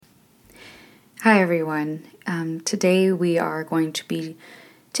Hi everyone. Today we are going to be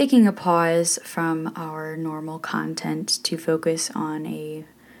taking a pause from our normal content to focus on a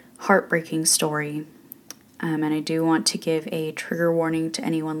heartbreaking story. And I do want to give a trigger warning to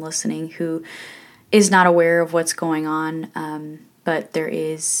anyone listening who is not aware of what's going on, but there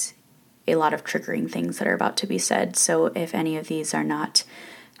is a lot of triggering things that are about to be said. So if any of these are not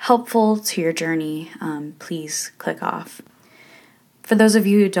helpful to your journey, please click off. For those of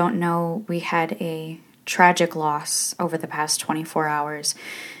you who don't know, we had a tragic loss over the past 24 hours.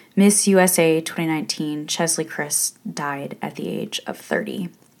 Miss USA 2019, Cheslie Kryst, died at the age of 30.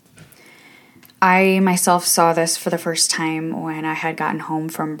 I myself saw this for the first time when I had gotten home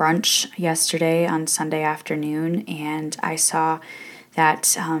from brunch yesterday on Sunday afternoon, and I saw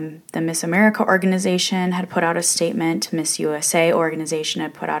that the Miss America organization had put out a statement, Miss USA organization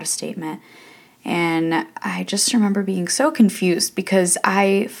had put out a statement. And I just remember being so confused because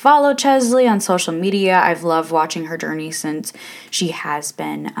I follow Cheslie on social media. I've loved watching her journey since she has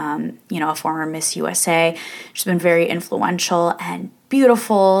been, a former Miss USA. She's been very influential and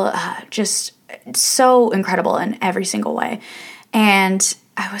beautiful, just so incredible in every single way. And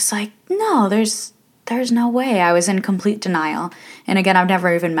I was like, no, there's no way. I was in complete denial. And again, I've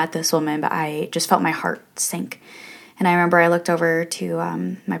never even met this woman, but I just felt my heart sink. And I remember I looked over to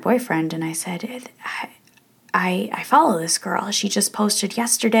my boyfriend and I said, I follow this girl. She just posted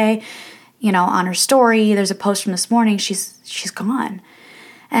yesterday, on her story. There's a post from this morning. She's gone.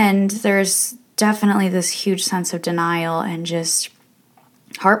 And there's definitely this huge sense of denial and just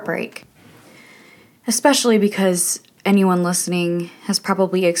heartbreak. Especially because anyone listening has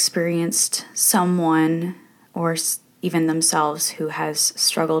probably experienced someone or even themselves who has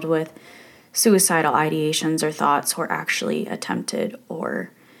struggled with suicidal ideations or thoughts, or actually attempted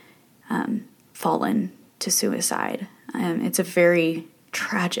or fallen to suicide. It's a very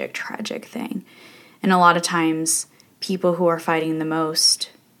tragic thing. And a lot of times, people who are fighting the most,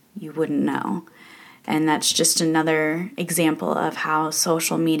 you wouldn't know. And that's just another example of how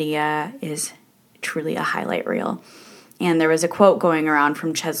social media is truly a highlight reel. And there was a quote going around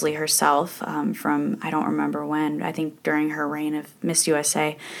from Cheslie herself from, I don't remember when, I think during her reign of Miss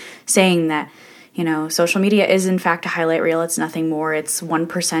USA, saying that, social media is in fact a highlight reel. It's nothing more. It's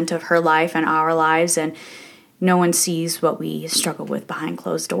 1% of her life and our lives, and no one sees what we struggle with behind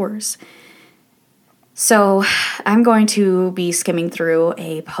closed doors. So I'm going to be skimming through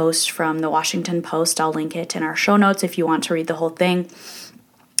a post from the Washington Post. I'll link it in our show notes if you want to read the whole thing.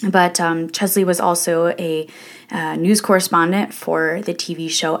 But Cheslie was also a news correspondent for the TV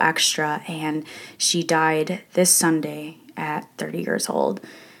show Extra, and she died this Sunday at 30 years old.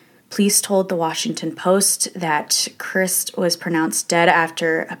 Police told the Washington Post that Kryst was pronounced dead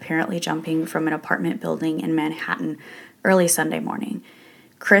after apparently jumping from an apartment building in Manhattan early Sunday morning.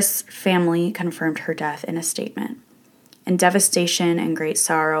 Kryst's family confirmed her death in a statement. In devastation and great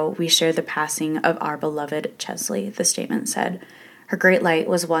sorrow, we share the passing of our beloved Cheslie, the statement said. Her great light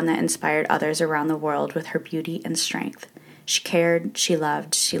was one that inspired others around the world with her beauty and strength. She cared, she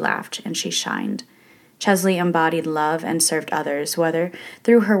loved, she laughed, and she shined. Cheslie embodied love and served others, whether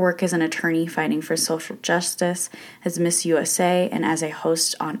through her work as an attorney fighting for social justice, as Miss USA, and as a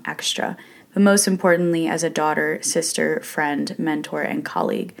host on Extra, but most importantly as a daughter, sister, friend, mentor, and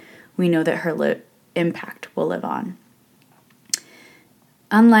colleague. We know that her impact will live on.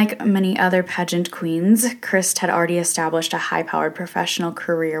 Unlike many other pageant queens, Kryst had already established a high-powered professional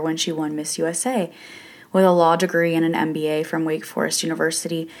career when she won Miss USA. With a law degree and an MBA from Wake Forest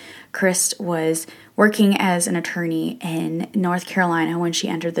University, Kryst was working as an attorney in North Carolina when she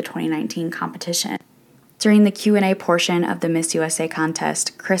entered the 2019 competition. During the Q&A portion of the Miss USA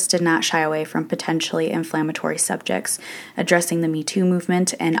contest, Kryst did not shy away from potentially inflammatory subjects, addressing the Me Too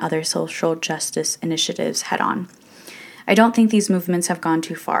movement and other social justice initiatives head-on. I don't think these movements have gone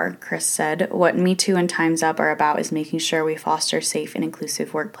too far, Kryst said. What Me Too and Time's Up are about is making sure we foster safe and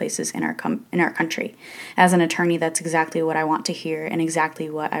inclusive workplaces in our country. As an attorney, that's exactly what I want to hear and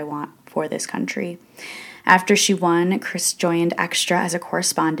exactly what I want for this country. After she won, Kryst joined Extra as a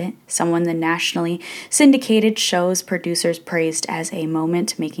correspondent, someone the nationally syndicated show's producers praised as a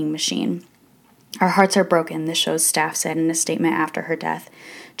moment-making machine. Our hearts are broken, the show's staff said in a statement after her death.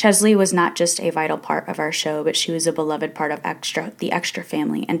 Cheslie was not just a vital part of our show, but she was a beloved part of the Extra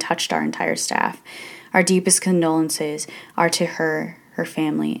family, and touched our entire staff. Our deepest condolences are to her, her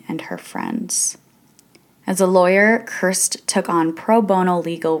family, and her friends. As a lawyer, Kryst took on pro bono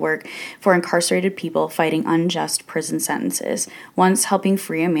legal work for incarcerated people fighting unjust prison sentences, once helping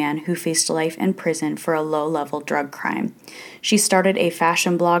free a man who faced life in prison for a low-level drug crime. She started a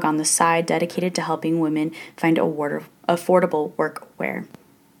fashion blog on the side dedicated to helping women find affordable workwear.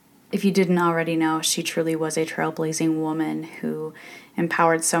 if you didn't already know, she truly was a trailblazing woman who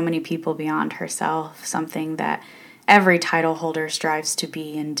empowered so many people beyond herself, something that every title holder strives to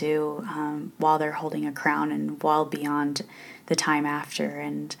be and do while they're holding a crown and well beyond the time after.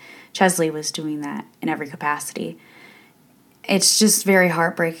 And Cheslie was doing that in every capacity. It's just very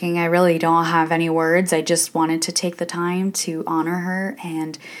heartbreaking. I really don't have any words. I just wanted to take the time to honor her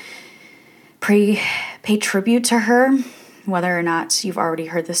and pay tribute to her, whether or not you've already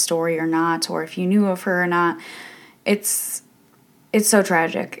heard the story or not, or if you knew of her or not. It's so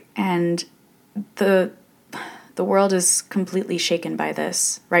tragic, and the world is completely shaken by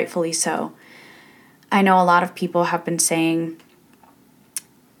this, rightfully so. I know a lot of people have been saying,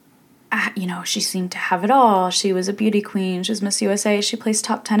 she seemed to have it all. She was a beauty queen. She was Miss USA. She placed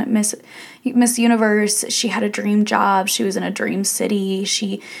top 10 at Miss Universe. She had a dream job. She was in a dream city.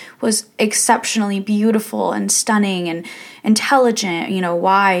 She was exceptionally beautiful and stunning and intelligent.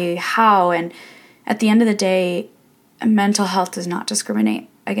 Why, how? And at the end of the day, mental health does not discriminate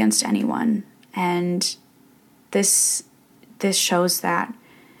against anyone. And this shows that.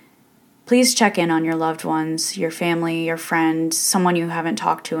 Please check in on your loved ones, your family, your friends, someone you haven't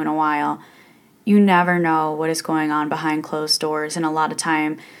talked to in a while. You never know what is going on behind closed doors, and a lot of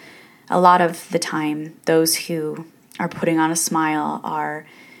the time, those who are putting on a smile are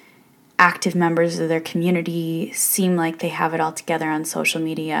active members of their community, seem like they have it all together on social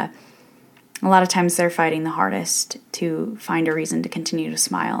media. A lot of times they're fighting the hardest to find a reason to continue to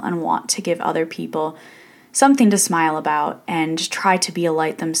smile and want to give other people something to smile about and try to be a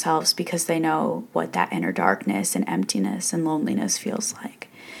light themselves, because they know what that inner darkness and emptiness and loneliness feels like.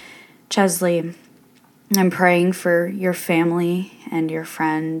 Cheslie, I'm praying for your family and your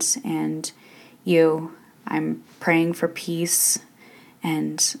friends and you. I'm praying for peace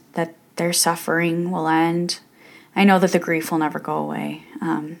and that their suffering will end. I know that the grief will never go away.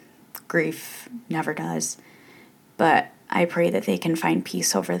 Grief never does. But I pray that they can find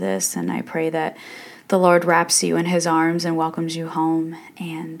peace over this, and I pray that the Lord wraps you in his arms and welcomes you home,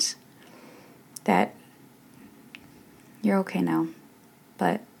 and that you're okay now.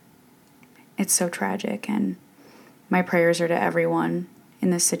 But it's so tragic, and my prayers are to everyone in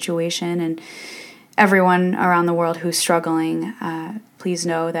this situation and everyone around the world who's struggling. Please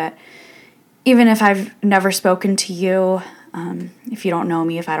know that even if I've never spoken to you, if you don't know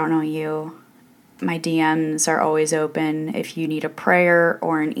me, if I don't know you, my DMs are always open. If you need a prayer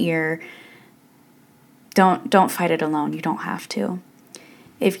or an ear, don't fight it alone. You don't have to.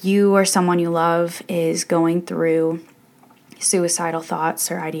 If you or someone you love is going through suicidal thoughts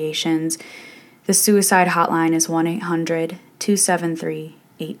or ideations, the suicide hotline is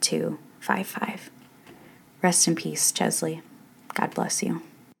 1-800-273-8255. Rest in peace, Cheslie. God bless you.